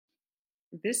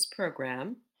This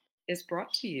program is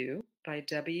brought to you by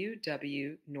W.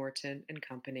 W. Norton and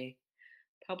Company,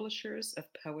 publishers of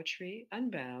Poetry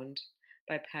Unbound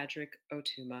by Patrick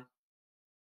Otuma.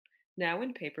 Now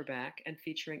in paperback and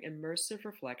featuring immersive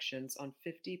reflections on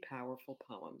 50 powerful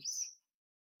poems.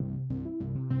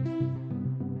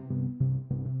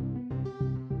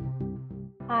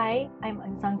 Hi, I'm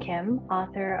Unsung Kim,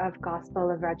 author of Gospel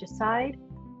of Regicide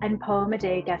and Poem a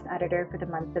Day guest editor for the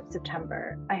month of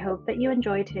September. I hope that you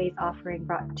enjoy today's offering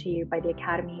brought to you by the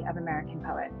Academy of American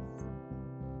Poets.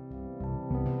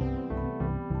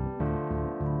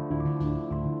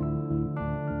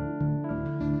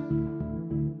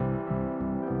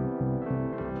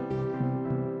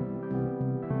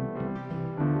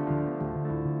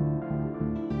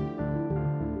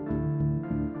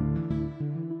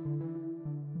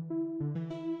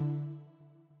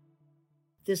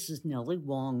 This is Nellie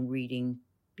Wong reading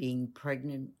Being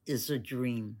Pregnant is a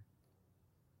Dream.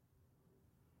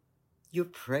 You're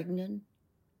pregnant?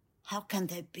 How can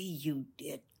that be, you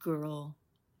dead girl?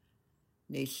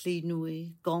 Ne si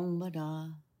nui gong ma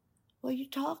da. What are you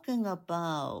talking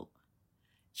about?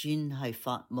 Jin hai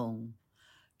fat mong.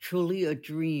 Truly a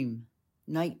dream.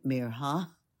 Nightmare, huh?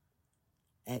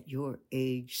 At your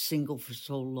age, single for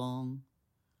so long.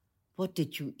 What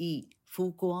did you eat?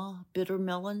 Fugua, bitter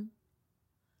melon?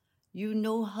 You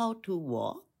know how to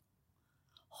walk?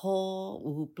 Haw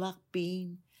oo black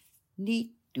bean,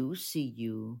 neat do see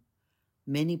you.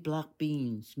 Many black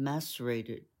beans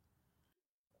macerated.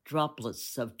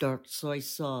 Droplets of dark soy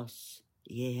sauce.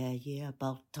 Yeah,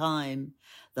 about time.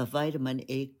 The vitamin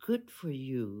A good for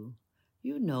you.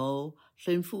 You know,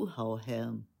 Lin Fu Hao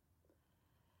Hem.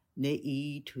 Ne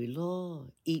yi tui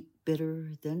lo, eat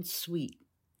bitter then sweet.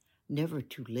 Never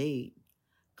too late.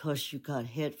 'Cause you got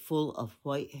head full of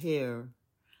white hair.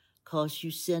 'Cause you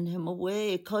send him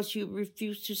away. 'Cause you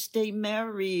refuse to stay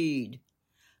married.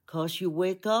 'Cause you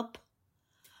wake up.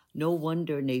 No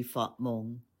wonder ne fat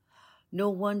mong.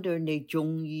 No wonder ne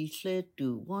zhong yi le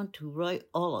do want to write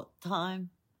all the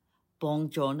time. Bong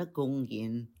zhong na gong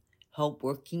yin. Help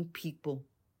working people.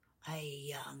 Ai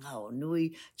ya ngao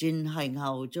nui jin hai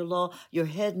ngao jalo. Your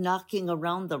head knocking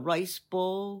around the rice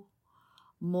bowl.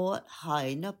 Mort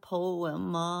hai na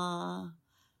poema.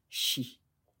 She.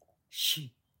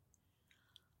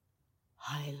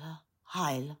 Hyla.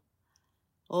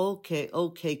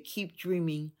 Okay, keep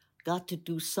dreaming. Got to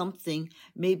do something.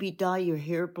 Maybe dye your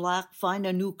hair black, find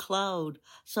a new cloud.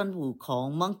 Sun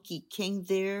Wukong, Monkey King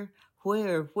there.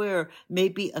 Where?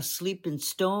 Maybe asleep in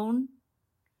stone?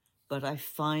 But I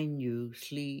find you,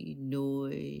 Sli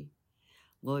Nui.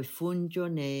 Ngoi fun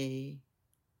jone.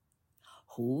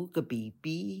 Who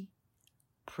gabibi?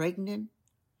 Pregnant?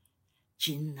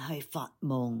 Jin hai fat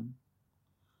mong.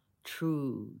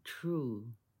 True.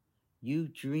 You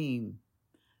dream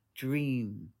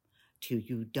till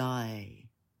you die.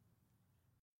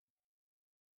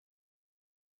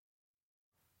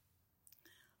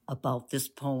 About this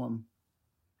poem.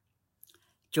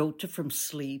 Jolted from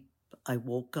sleep, I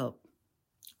woke up.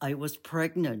 I was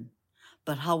pregnant,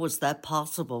 but how was that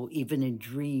possible even in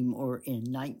dream or in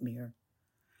nightmare?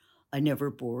 I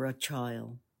never bore a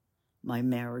child. My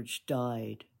marriage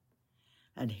died.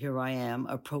 And here I am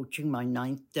approaching my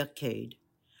 9th decade.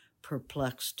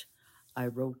 Perplexed, I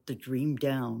wrote the dream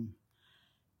down.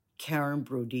 Karen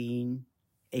Brodeen,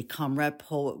 a comrade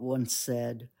poet, once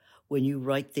said, when you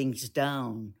write things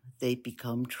down, they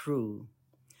become true.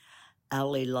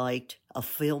 Ali Light, a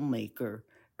filmmaker,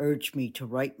 urged me to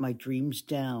write my dreams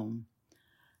down.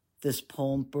 This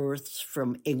poem births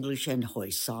from English and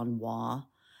Hoisanwa,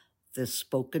 the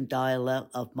spoken dialect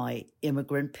of my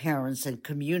immigrant parents and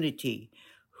community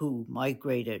who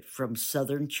migrated from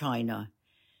southern China.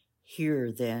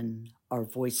 Here, then, our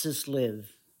voices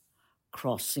live,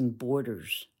 crossing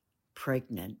borders,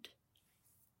 pregnant.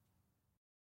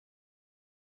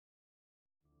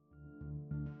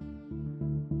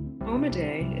 Poem a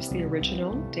Day is the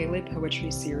original daily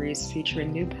poetry series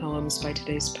featuring new poems by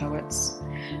today's poets.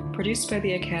 Produced by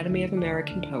the Academy of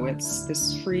American Poets,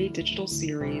 this free digital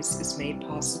series is made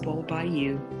possible by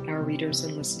you, our readers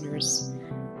and listeners.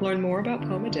 Learn more about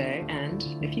Poem a Day and,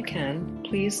 if you can,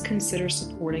 please consider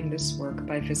supporting this work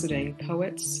by visiting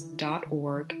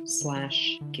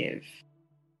poets.org/give.